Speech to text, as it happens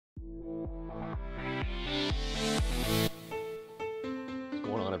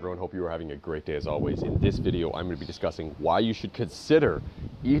everyone, hope you are having a great day as always. In this video, I'm going to be discussing why you should consider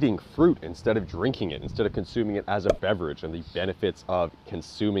eating fruit instead of drinking it, instead of consuming it as a beverage, and the benefits of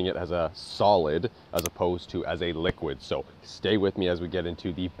consuming it as a solid as opposed to as a liquid. So stay with me as we get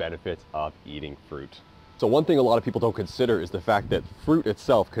into the benefits of eating fruit. So one thing a lot of people don't consider is the fact that fruit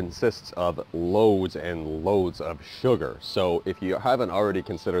itself consists of loads and loads of sugar. So if you haven't already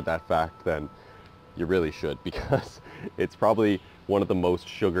considered that fact, then you really should, because it's probably one of the most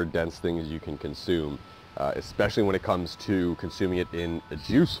sugar-dense things you can consume, especially when it comes to consuming it in a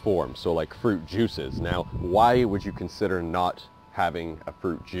juice form, so like fruit juices. Now, why would you consider not having a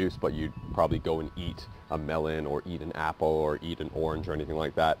fruit juice, but you'd probably go and eat a melon or eat an apple or eat an orange or anything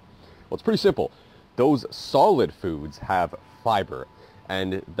like that? Well, it's pretty simple. Those solid foods have fiber,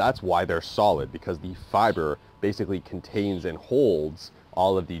 and that's why they're solid, because the fiber basically contains and holds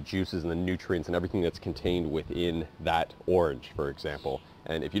all of the juices and the nutrients and everything that's contained within that orange, for example.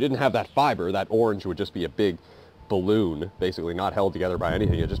 And if you didn't have that fiber, that orange would just be a big balloon, basically not held together by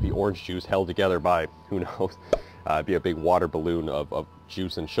anything. It'd just be orange juice held together by, who knows, be a big water balloon of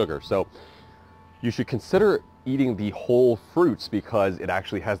juice and sugar. So you should consider eating the whole fruits, because it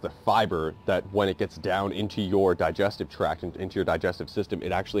actually has the fiber that when it gets down into your digestive tract, into your digestive system,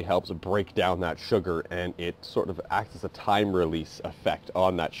 it actually helps break down that sugar, and it sort of acts as a time release effect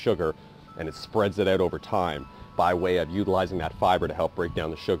on that sugar, and it spreads it out over time by way of utilizing that fiber to help break down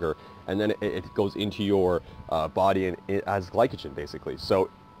the sugar, and then it goes into your body and as glycogen, basically.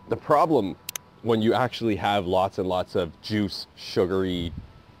 So the problem when you actually have lots and lots of juice, sugary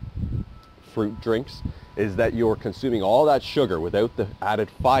fruit drinks is that you're consuming all that sugar without the added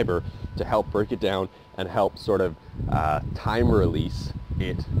fiber to help break it down and help sort of time release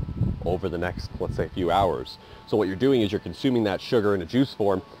it over the next, let's say, few hours. So what you're doing is you're consuming that sugar in a juice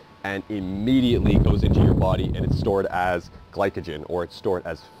form, and immediately goes into your body, and it's stored as glycogen, or it's stored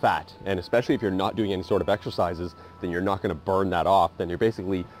as fat. And especially if you're not doing any sort of exercises, then you're not going to burn that off. Then you're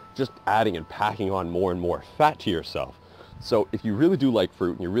basically just adding and packing on more and more fat to yourself. So if you really do like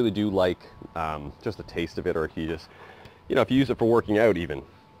fruit, and you really do like just the taste of it, or if you just, if you use it for working out even,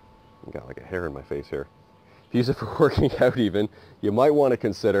 I got like a hair in my face here. If you use it for working out even, you might want to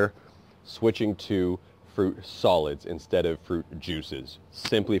consider switching to fruit solids instead of fruit juices,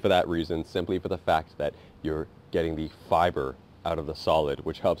 simply for that reason, simply for the fact that you're getting the fiber out of the solid,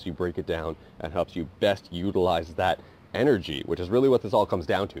 which helps you break it down and helps you best utilize that energy, which is really what this all comes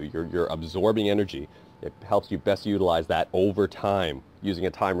down to. You're absorbing energy. It helps you best utilize that over time using a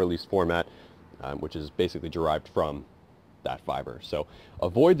time release format, which is basically derived from that fiber. So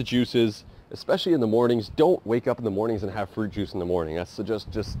avoid the juices, especially in the mornings. Don't wake up in the mornings and have fruit juice in the morning. That's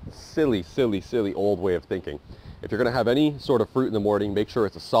just silly old way of thinking. If you're going to have any sort of fruit in the morning, make sure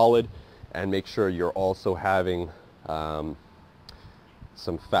it's a solid, and make sure you're also having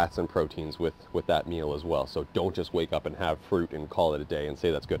some fats and proteins with that meal as well. So don't just wake up and have fruit and call it a day and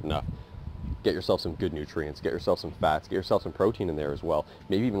say that's good enough. Get yourself some good nutrients, get yourself some fats, get yourself some protein in there as well.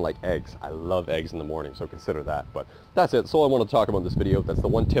 Maybe even like eggs. I love eggs in the morning, so consider that. But that's it. That's all I want to talk about in this video. That's the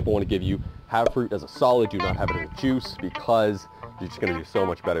one tip I want to give you. Have fruit as a solid. Do not have it in a juice, because you're just going to do so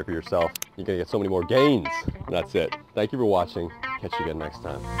much better for yourself. You're going to get so many more gains. That's it. Thank you for watching. Catch you again next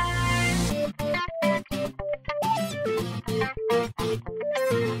time.